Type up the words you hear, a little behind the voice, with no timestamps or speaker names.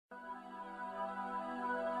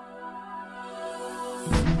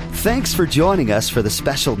Thanks for joining us for the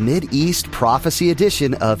special Mid-East Prophecy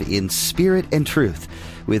edition of In Spirit and Truth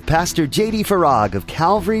with Pastor J.D. Farag of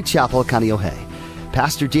Calvary Chapel, Kaneohe.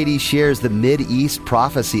 Pastor J.D. shares the Mid-East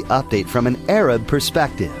Prophecy update from an Arab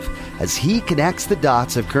perspective as he connects the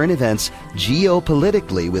dots of current events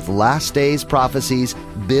geopolitically with last days prophecies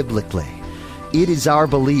biblically. It is our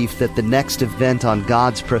belief that the next event on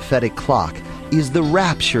God's prophetic clock is the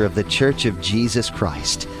rapture of the Church of Jesus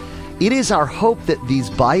Christ. It is our hope that these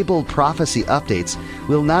Bible prophecy updates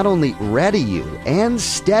will not only ready you and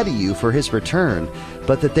steady you for His return,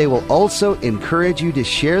 but that they will also encourage you to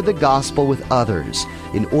share the gospel with others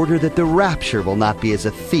in order that the rapture will not be as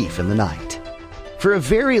a thief in the night. For a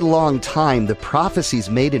very long time, the prophecies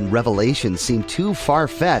made in Revelation seemed too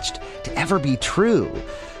far-fetched to ever be true.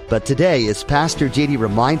 But today, as Pastor J.D.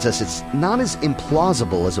 reminds us, it's not as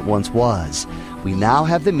implausible as it once was. We now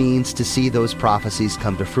have the means to see those prophecies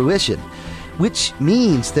come to fruition, which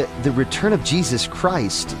means that the return of Jesus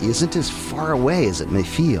Christ isn't as far away as it may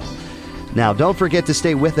feel. Now, don't forget to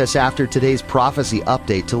stay with us after today's prophecy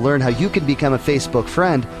update to learn how you can become a Facebook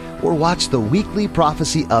friend or watch the weekly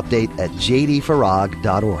prophecy update at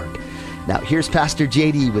jdfarag.org. Now, here's Pastor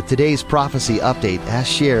J.D. with today's prophecy update as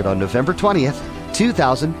shared on November 20th,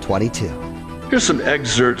 2022. Here's some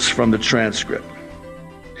excerpts from the transcript.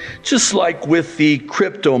 Just like with the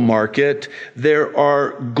crypto market, there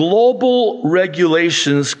are global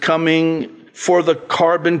regulations coming for the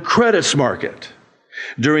carbon credits market.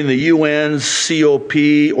 During the UN's COP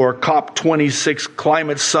or COP26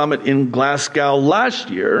 climate summit in Glasgow last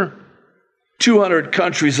year, 200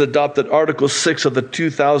 countries adopted Article 6 of the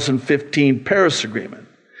 2015 Paris Agreement.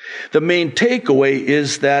 The main takeaway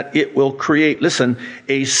is that it will create,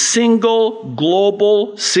 a single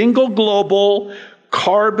global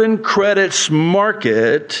carbon credits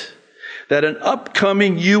market that an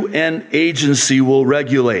upcoming UN agency will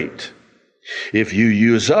regulate. If you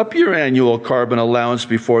use up your annual carbon allowance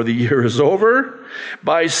before the year is over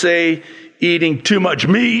by, say, eating too much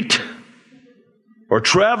meat or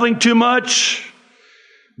traveling too much,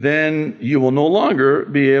 then you will no longer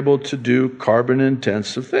be able to do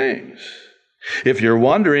carbon-intensive things. If you're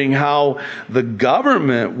wondering how the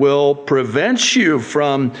government will prevent you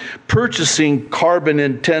from purchasing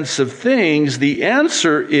carbon-intensive things, the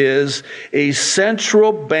answer is a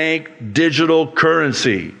central bank digital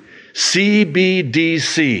currency,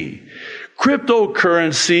 CBDC.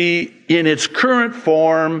 Cryptocurrency in its current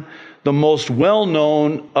form, the most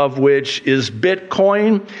well-known of which is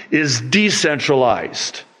Bitcoin, is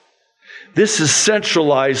decentralized. This is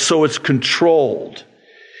centralized, so it's controlled.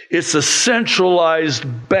 It's a centralized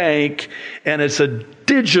bank, and it's a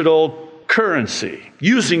digital currency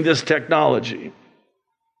using this technology.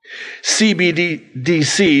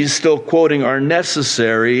 CBDCs, still quoting, are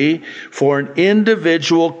necessary for an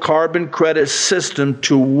individual carbon credit system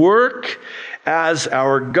to work as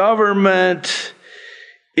our government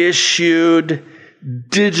issued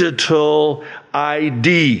digital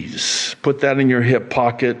IDs. Put that in your hip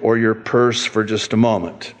pocket or your purse for just a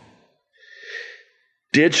moment.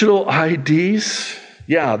 Digital IDs,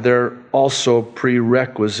 they're also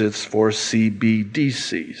prerequisites for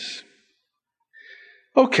CBDCs.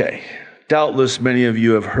 Okay, doubtless many of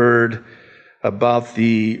you have heard about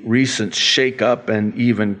the recent shakeup and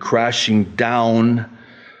even crashing down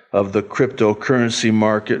of the cryptocurrency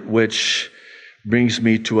market, which brings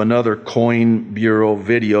me to another Coin Bureau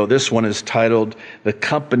video. This one is titled, "The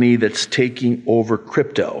Company That's Taking Over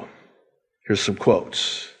Crypto." Here's some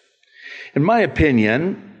quotes. In my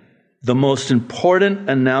opinion, the most important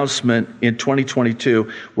announcement in 2022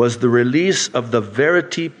 was the release of the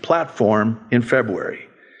Verity platform in February.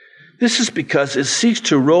 This is because it seeks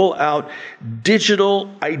to roll out digital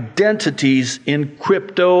identities in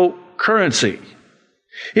cryptocurrency.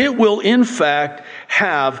 It will, in fact,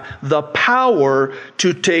 have the power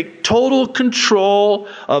to take total control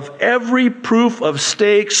of every proof of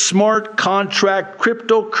stake smart contract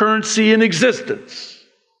cryptocurrency in existence.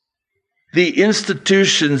 The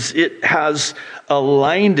institutions it has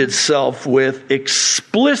aligned itself with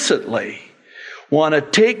explicitly want to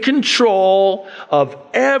take control of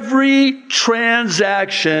every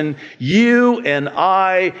transaction you and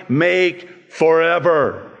I make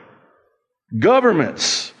forever.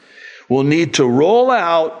 Governments will need to roll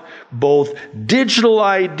out both digital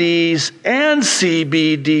IDs and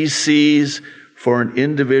CBDCs for an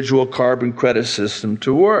individual carbon credit system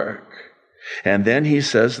to work. And then he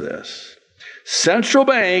says this: central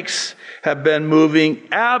banks have been moving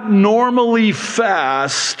abnormally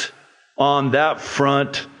fast on that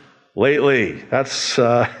front lately.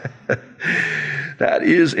 That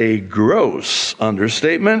is a gross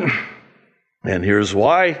understatement. And here's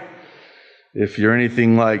why. If you're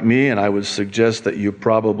anything like me, and I would suggest that you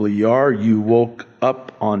probably are, you woke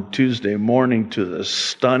up on Tuesday morning to the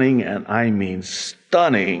stunning, and I mean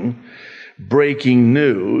stunning, breaking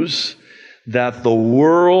news that the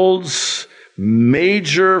world's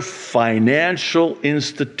major financial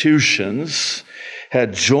institutions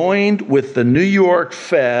had joined with the New York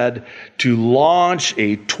Fed to launch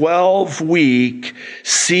a 12-week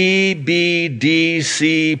CBDC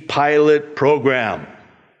pilot program.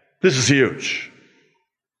 This is huge.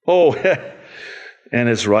 Oh, and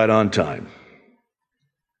it's right on time.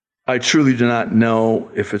 I truly do not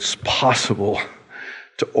know if it's possible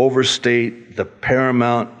to overstate the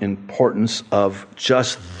paramount importance of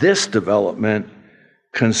just this development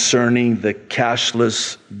concerning the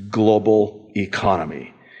cashless global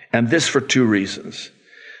economy. And this for two reasons.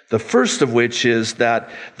 The first of which is that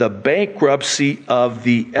the bankruptcy of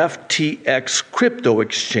the FTX crypto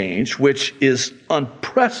exchange, which is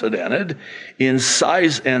unprecedented in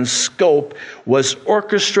size and scope, was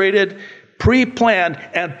orchestrated, pre-planned,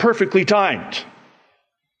 and perfectly timed.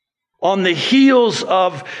 On the heels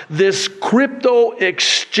of this crypto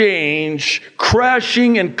exchange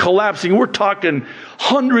crashing and collapsing, we're talking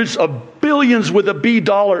hundreds of billions with a B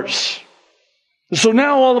dollars. So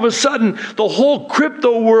now all of a sudden, the whole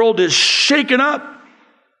crypto world is shaken up.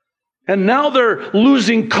 And now they're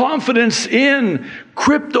losing confidence in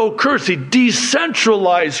cryptocurrency,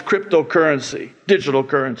 decentralized cryptocurrency, digital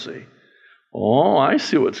currency. Oh, I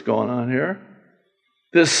see what's going on here.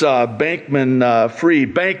 This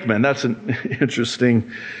Bankman-Fried, Bankman, that's an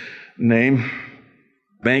interesting name.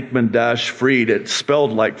 Bankman-Fried, it's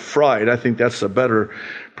spelled like fried. I think that's a better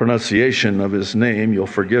pronunciation of his name. You'll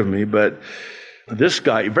forgive me, but this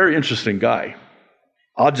guy, very interesting guy.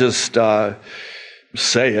 I'll just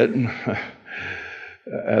say it.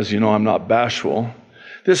 As you know, I'm not bashful.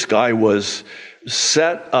 This guy was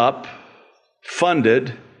set up,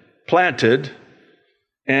 funded, planted,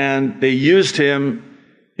 and they used him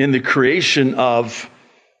in the creation of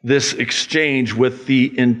this exchange with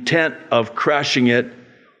the intent of crashing it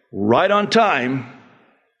right on time,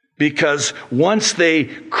 because once they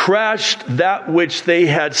crashed that which they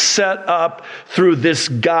had set up through this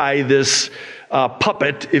guy, this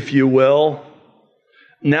puppet, if you will,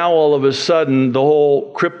 now all of a sudden the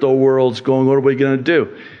whole crypto world's going, what are we going to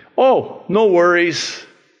do? Oh, no worries.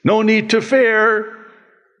 No need to fear.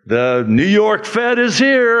 The New York Fed is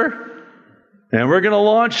here. And we're going to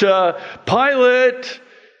launch a pilot,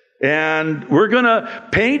 and we're going to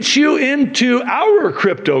paint you into our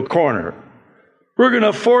crypto corner. We're going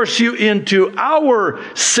to force you into our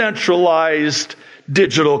centralized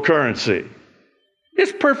digital currency.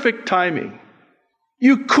 It's perfect timing.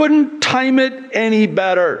 You couldn't time it any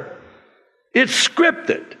better. It's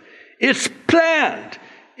scripted. It's planned.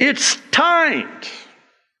 It's timed.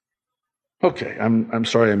 Okay, I'm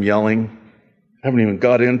sorry I'm yelling. I haven't even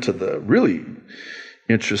got into the really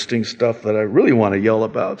interesting stuff that I really want to yell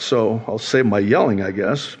about, so I'll save my yelling, I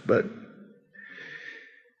guess. But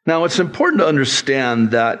now it's important to understand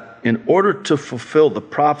that in order to fulfill the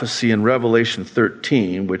prophecy in Revelation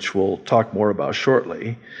 13, which we'll talk more about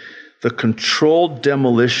shortly, the controlled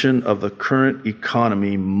demolition of the current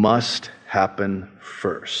economy must happen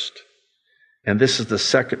first. And this is the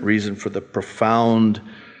second reason for the profound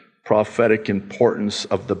prophetic importance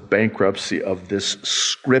of the bankruptcy of this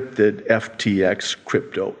scripted FTX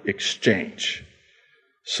crypto exchange.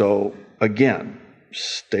 So again,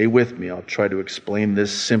 stay with me. I'll try to explain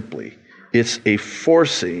this simply. It's a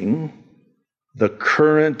forcing the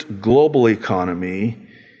current global economy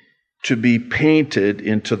to be painted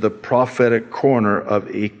into the prophetic corner of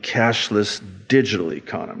a cashless digital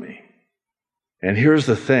economy. And here's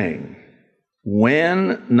the thing.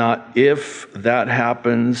 When, not if, that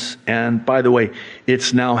happens, and by the way,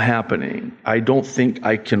 it's now happening. I don't think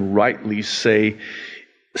I can rightly say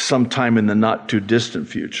sometime in the not too distant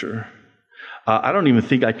future. I don't even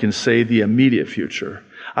think I can say the immediate future.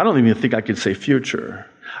 I don't even think I can say future.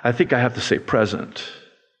 I think I have to say present,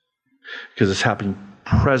 because it's happening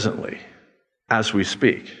presently as we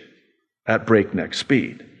speak at breakneck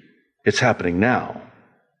speed. It's happening now.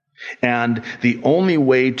 And the only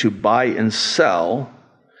way to buy and sell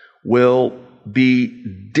will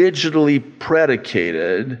be digitally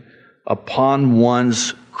predicated upon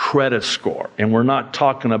one's credit score. And we're not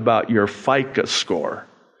talking about your FICO score.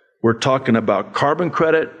 We're talking about carbon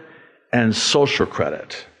credit and social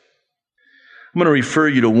credit. I'm going to refer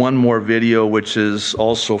you to one more video, which is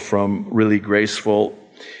also from Really Graceful.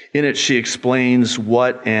 In it, she explains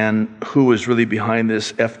what and who is really behind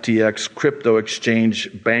this FTX crypto exchange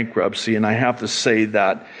bankruptcy. And I have to say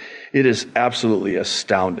that it is absolutely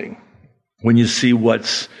astounding when you see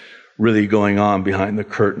what's really going on behind the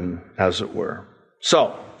curtain, as it were.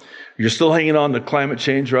 So, you're still hanging on to climate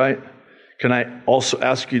change, right? Can I also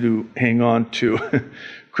ask you to hang on to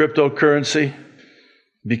cryptocurrency?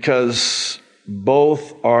 Because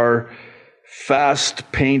both are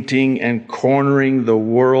fast painting and cornering the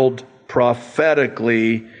world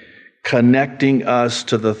prophetically, connecting us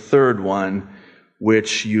to the third one,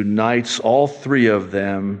 which unites all three of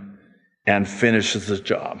them and finishes the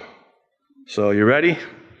job. So, you ready?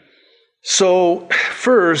 So,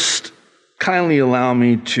 first, kindly allow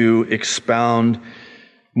me to expound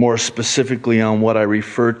more specifically on what I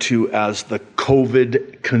refer to as the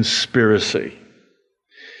COVID conspiracy.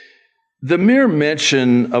 The mere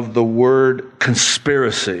mention of the word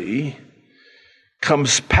conspiracy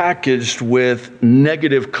comes packaged with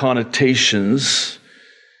negative connotations,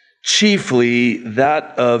 chiefly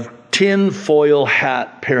that of tinfoil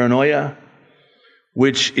hat paranoia,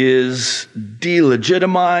 which is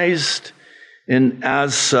delegitimized and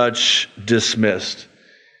as such dismissed.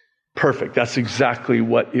 Perfect. That's exactly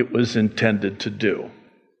what it was intended to do.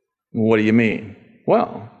 What do you mean?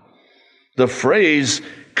 Well, the phrase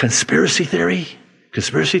conspiracy theory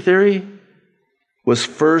was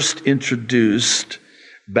first introduced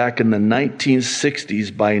back in the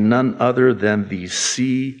 1960s by none other than the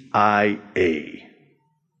CIA.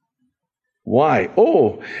 Why?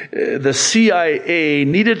 Oh, the CIA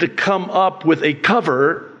needed to come up with a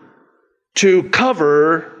cover to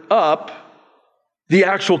cover up the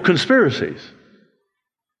actual conspiracies.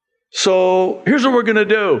 So here's what we're going to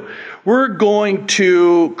do. We're going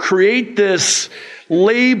to create this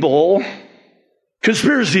label,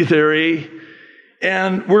 conspiracy theory,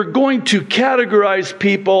 and we're going to categorize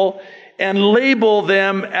people and label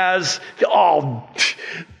them as,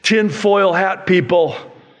 tinfoil hat people.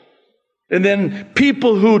 And then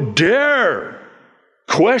people who dare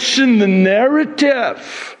question the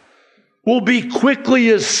narrative will be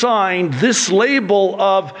quickly assigned this label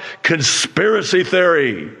of conspiracy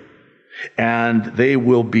theory. And they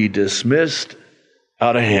will be dismissed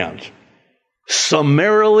out of hand.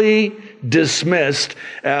 Summarily dismissed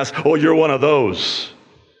as, oh, you're one of those,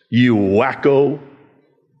 you wacko.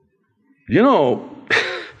 You know,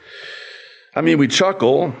 we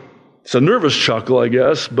chuckle. It's a nervous chuckle, I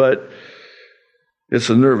guess, but it's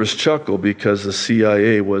a nervous chuckle because the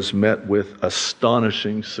CIA was met with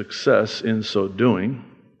astonishing success in so doing.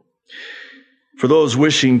 For those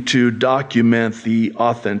wishing to document the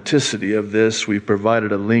authenticity of this, we've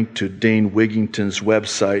provided a link to Dane Wigington's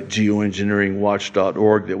website,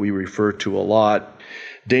 geoengineeringwatch.org, that we refer to a lot.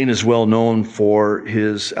 Dane is well known for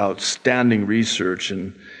his outstanding research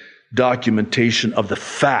and documentation of the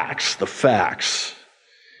facts.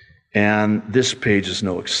 And this page is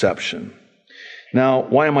no exception. Now,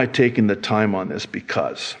 why am I taking the time on this?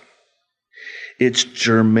 Because it's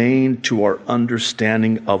germane to our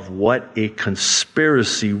understanding of what a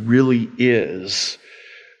conspiracy really is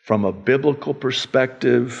from a biblical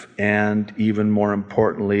perspective, and even more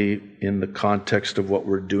importantly, in the context of what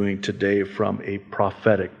we're doing today from a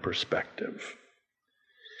prophetic perspective.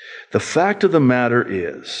 The fact of the matter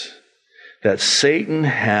is that Satan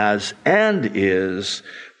has and is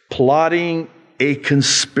plotting a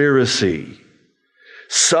conspiracy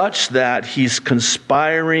such that he's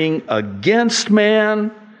conspiring against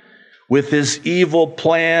man with his evil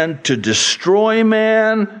plan to destroy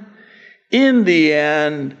man in the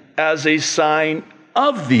end as a sign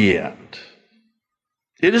of the end.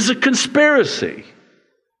 It is a conspiracy.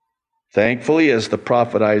 Thankfully, as the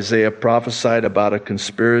prophet Isaiah prophesied about a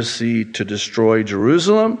conspiracy to destroy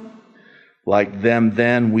Jerusalem, like them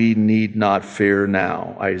then we need not fear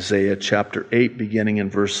now. Isaiah chapter 8, beginning in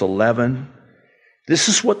verse 11. This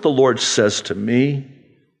is what the Lord says to me,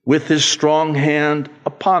 with his strong hand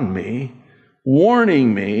upon me,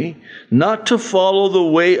 warning me not to follow the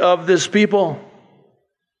way of this people.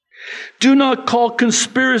 Do not call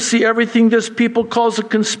conspiracy everything this people calls a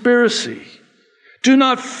conspiracy. Do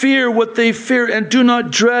not fear what they fear, and do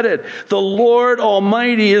not dread it. The Lord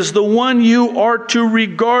Almighty is the one you are to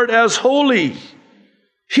regard as holy.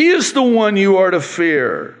 He is the one you are to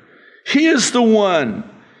fear. He is the one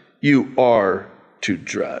you are to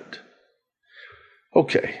dread.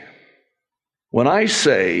 Okay. When I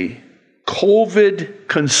say COVID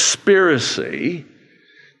conspiracy,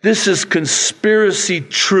 this is conspiracy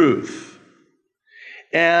truth.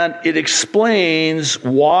 And it explains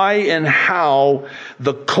why and how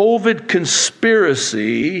the COVID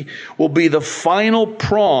conspiracy will be the final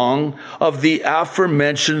prong of the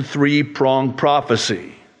aforementioned three-prong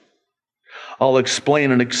prophecy. I'll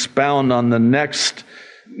explain and expound on the next.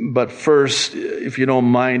 But first, if you don't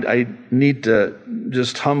mind, I need to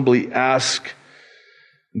just humbly ask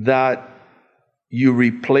that you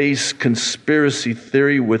replace conspiracy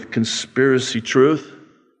theory with conspiracy truth?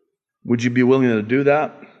 Would you be willing to do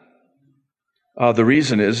that? The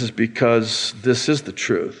reason is because this is the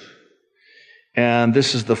truth. And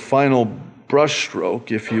this is the final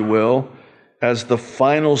brushstroke, if you will, as the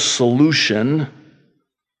final solution,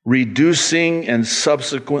 reducing and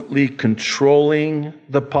subsequently controlling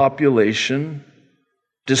the population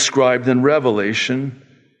described in Revelation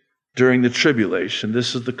during the tribulation.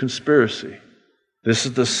 This is the conspiracy. This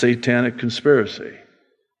is the satanic conspiracy.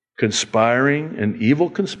 Conspiring an evil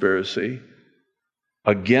conspiracy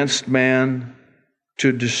against man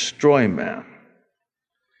to destroy man.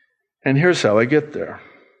 And here's how I get there.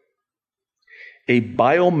 A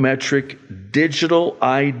biometric digital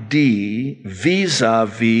ID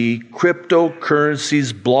vis-a-vis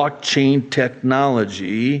cryptocurrencies, blockchain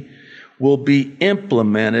technology will be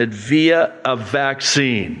implemented via a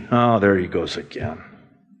vaccine. Oh, there he goes again.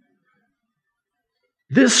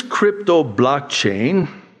 This crypto blockchain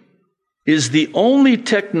is the only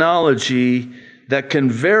technology that can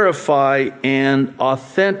verify and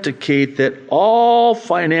authenticate that all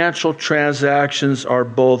financial transactions are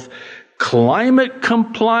both climate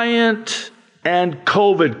compliant and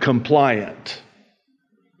COVID compliant.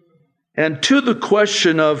 And to the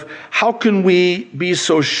question of how can we be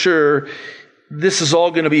so sure this is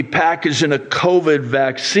all going to be packaged in a COVID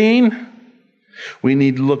vaccine, we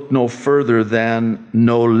need look no further than,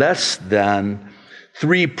 no less than,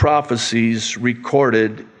 3 prophecies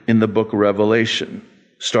recorded in the book of Revelation,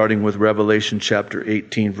 starting with Revelation chapter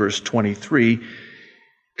 18, verse 23,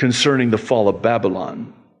 concerning the fall of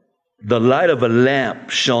Babylon. The light of a lamp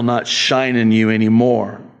shall not shine in you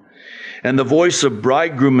anymore, and the voice of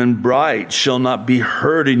bridegroom and bride shall not be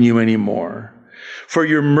heard in you anymore. For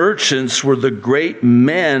your merchants were the great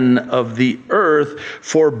men of the earth,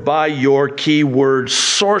 for by your keyword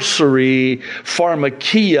sorcery,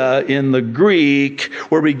 pharmakia in the Greek,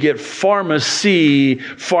 where we get pharmacy,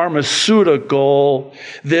 pharmaceutical,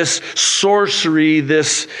 this sorcery,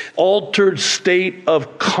 this altered state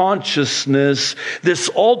of consciousness, this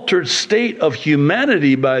altered state of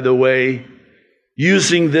humanity, by the way,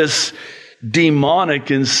 using this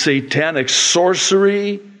demonic and satanic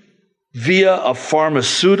sorcery, via a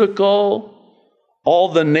pharmaceutical, all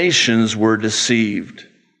the nations were deceived.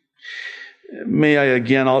 May I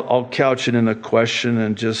again, I'll couch it in a question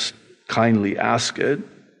and just kindly ask it.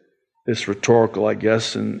 It's rhetorical, I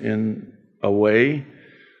guess, in a way.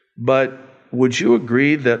 But would you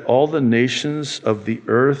agree that all the nations of the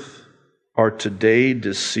earth are today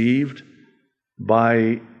deceived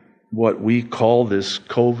by what we call this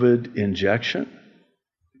COVID injection?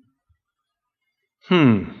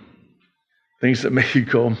 Things that make you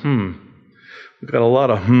go, We've got a lot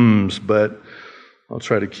of hmms, but I'll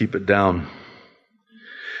try to keep it down.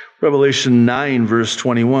 Revelation 9, verse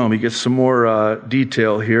 21. We get some more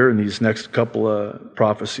detail here in these next couple of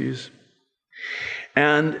prophecies.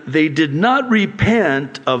 And they did not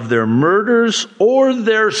repent of their murders or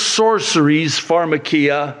their sorceries,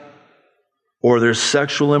 pharmakia, or their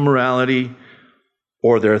sexual immorality,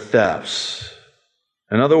 or their thefts.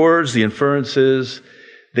 In other words, the inference is,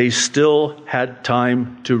 they still had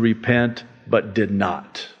time to repent, but did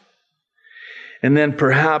not. And then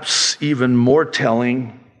perhaps even more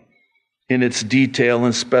telling in its detail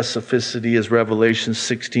and specificity is Revelation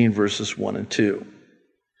 16, verses 1 and 2.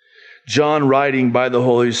 John, writing by the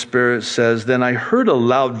Holy Spirit, says, Then I heard a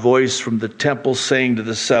loud voice from the temple saying to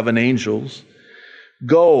the 7 angels,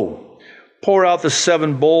 Go, pour out the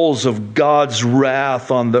 7 bowls of God's wrath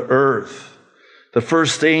on the earth. The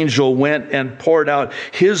first angel went and poured out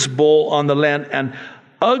his bowl on the land, and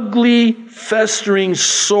ugly, festering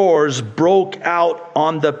sores broke out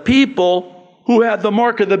on the people who had the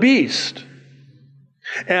mark of the beast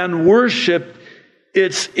and worshiped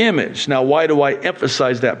its image. Now, why do I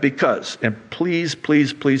emphasize that? Because, and please,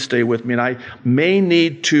 please, please stay with me, and I may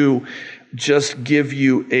need to just give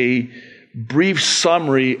you a brief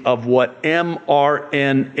summary of what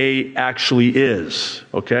mRNA actually is,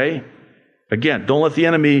 okay? Again, don't let the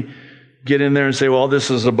enemy get in there and say, well,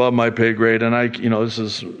 this is above my pay grade and this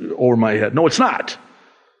is over my head. No, it's not.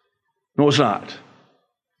 No, it's not.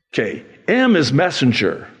 Okay. M is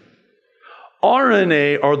messenger.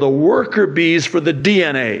 RNA are the worker bees for the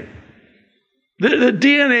DNA. The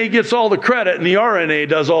DNA gets all the credit and the RNA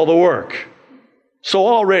does all the work. So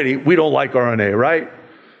already we don't like RNA, right?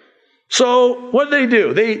 So what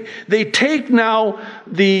do? They take now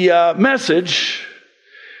the message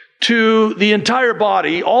to the entire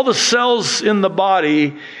body, all the cells in the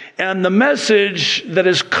body, and the message that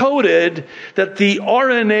is coded that the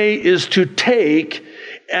RNA is to take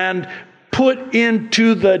and put put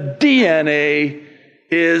into the DNA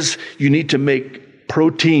is you need to make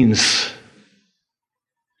proteins.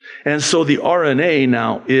 And so the RNA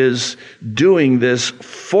now is doing this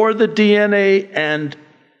for the DNA and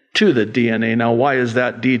to the DNA. Now, why is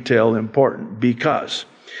that detail important? Because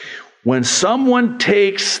when someone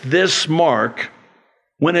takes this mark,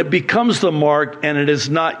 when it becomes the mark and it is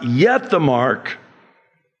not yet the mark,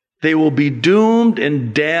 they will be doomed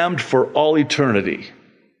and damned for all eternity.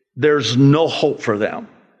 There's no hope for them.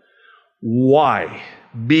 Why?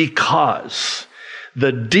 Because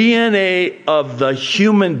the DNA of the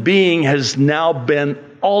human being has now been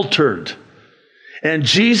altered. And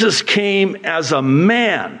Jesus came as a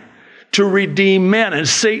man to redeem man. And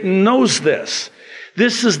Satan knows this.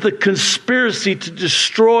 This is the conspiracy to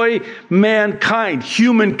destroy mankind,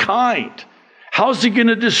 humankind. How's he going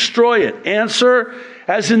to destroy it? Answer,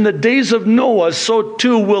 as in the days of Noah, so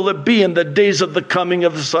too will it be in the days of the coming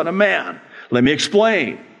of the Son of Man. Let me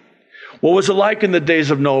explain. What was it like in the days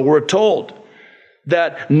of Noah? We're told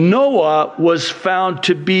that Noah was found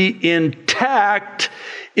to be intact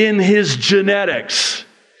in his genetics.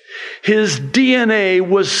 His DNA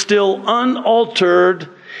was still unaltered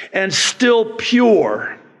and still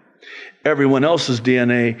pure. Everyone else's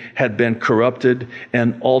DNA had been corrupted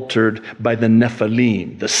and altered by the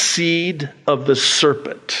Nephilim, the seed of the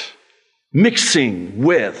serpent, mixing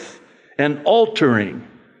with and altering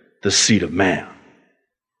the seed of man.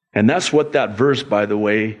 And that's what that verse, by the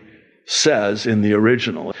way, says in the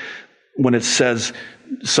original. When it says,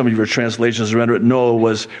 some of your translations render it, Noah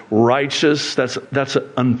was righteous, that's an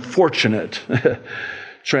unfortunate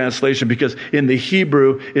translation, because in the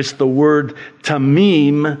Hebrew, it's the word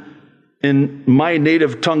tamim. In my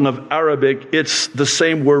native tongue of Arabic, it's the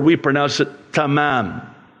same word, we pronounce it tamam.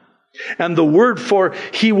 And the word for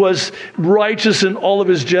he was righteous in all of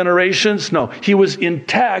his generations, no, he was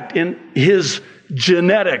intact in his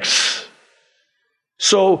genetics.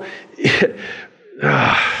 So,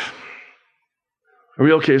 are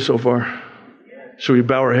we okay so far? Should we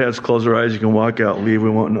bow our heads, close our eyes? You can walk out, leave, we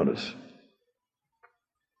won't notice.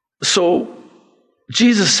 So,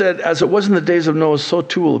 Jesus said, as it was in the days of Noah, so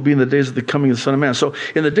too will it be in the days of the coming of the Son of Man. So,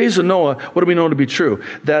 in the days of Noah, what do we know to be true?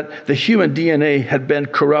 That the human DNA had been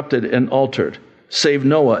corrupted and altered, save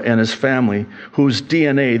Noah and his family, whose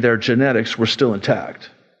DNA, their genetics, were still intact.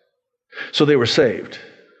 So they were saved.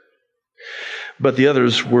 But the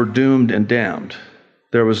others were doomed and damned.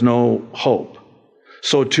 There was no hope.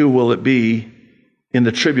 So too will it be in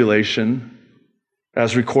the tribulation,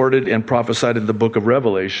 as recorded and prophesied in the book of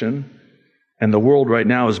Revelation. And the world right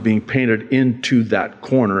now is being painted into that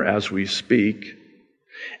corner as we speak.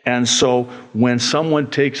 And so when someone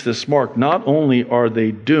takes this mark, not only are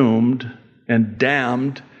they doomed and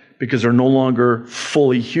damned because they're no longer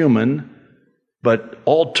fully human, but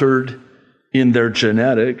altered in their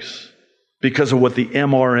genetics because of what the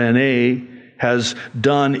mRNA has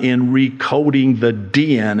done in recoding the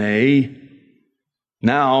DNA,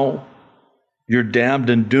 now you're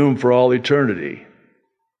damned and doomed for all eternity.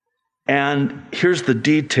 And here's the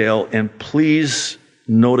detail, and please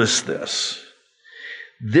notice this.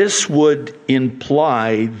 This would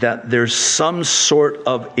imply that there's some sort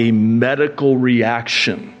of a medical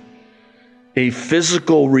reaction, a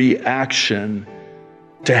physical reaction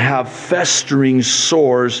to have festering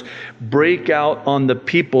sores break out on the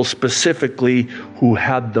people specifically who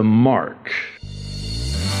had the mark.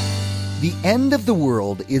 The end of the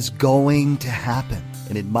world is going to happen,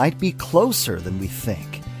 and it might be closer than we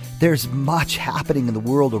think. There's much happening in the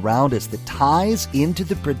world around us that ties into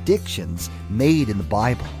the predictions made in the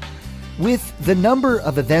Bible. With the number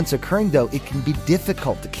of events occurring, though, it can be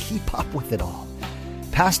difficult to keep up with it all.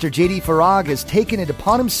 Pastor J.D. Farag has taken it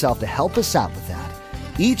upon himself to help us out with that.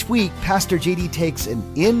 Each week, Pastor J.D. takes an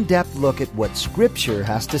in-depth look at what Scripture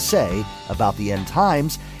has to say about the end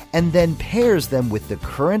times and then pairs them with the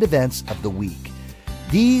current events of the week.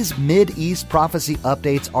 These Mid-East prophecy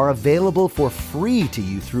updates are available for free to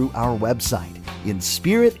you through our website,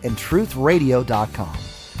 inspiritandtruthradio.com.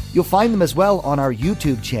 You'll find them as well on our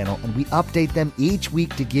YouTube channel, and we update them each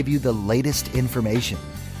week to give you the latest information.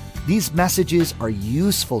 These messages are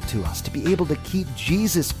useful to us to be able to keep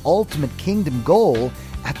Jesus' ultimate kingdom goal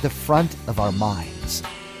at the front of our minds.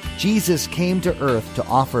 Jesus came to earth to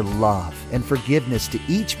offer love and forgiveness to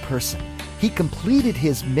each person. He completed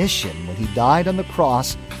his mission when he died on the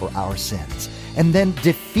cross for our sins, and then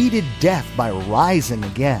defeated death by rising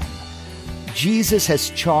again. Jesus has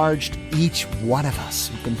charged each one of us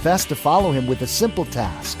who confess to follow him with a simple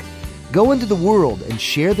task: go into the world and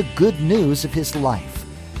share the good news of his life.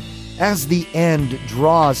 As the end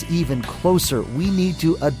draws even closer, we need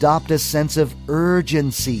to adopt a sense of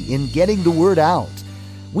urgency in getting the word out.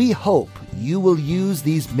 We hope you will use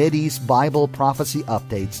these Mideast Bible prophecy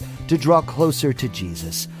updates to draw closer to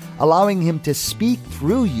Jesus, allowing Him to speak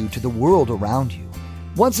through you to the world around you.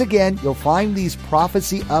 Once again, you'll find these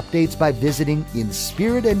prophecy updates by visiting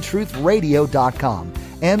inspiritandtruthradio.com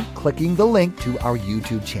and clicking the link to our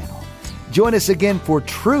YouTube channel. Join us again for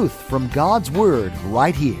truth from God's Word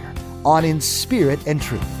right here on In Spirit and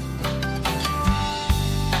Truth.